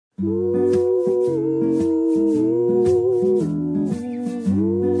J'ai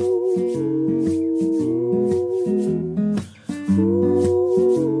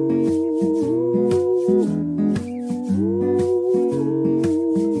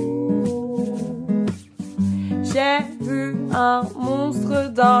vu un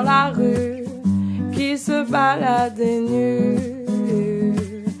monstre dans la rue qui se baladait nu.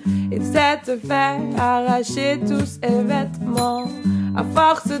 Il s'était fait arracher tous ses vêtements à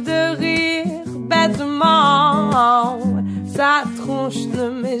force de rire bêtement. Sa tronche ne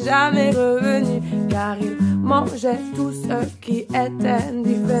m'est jamais revenue car il mangeait tout ce qui était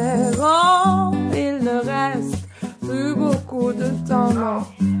différent. Il ne reste plus beaucoup de temps, non.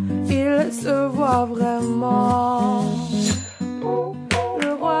 Il se voit vraiment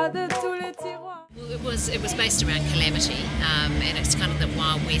le roi de tous les tiroirs. It was based around calamity, and it's kind of the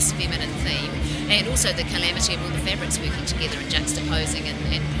Wild West feminine theme, and also the calamity of all the fabrics working together and juxtaposing and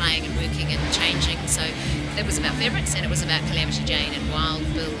playing and working and changing. So it was about fabrics, and it was about Calamity Jane and Wild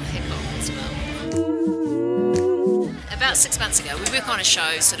Bill Hickok as well. About 6 months ago, we work on a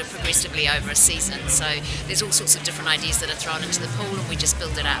show sort of progressively over a season, so there's all sorts of different ideas that are thrown into the pool, and we just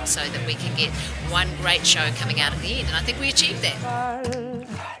build it up so that we can get one great show coming out at the end, and I think we achieved that.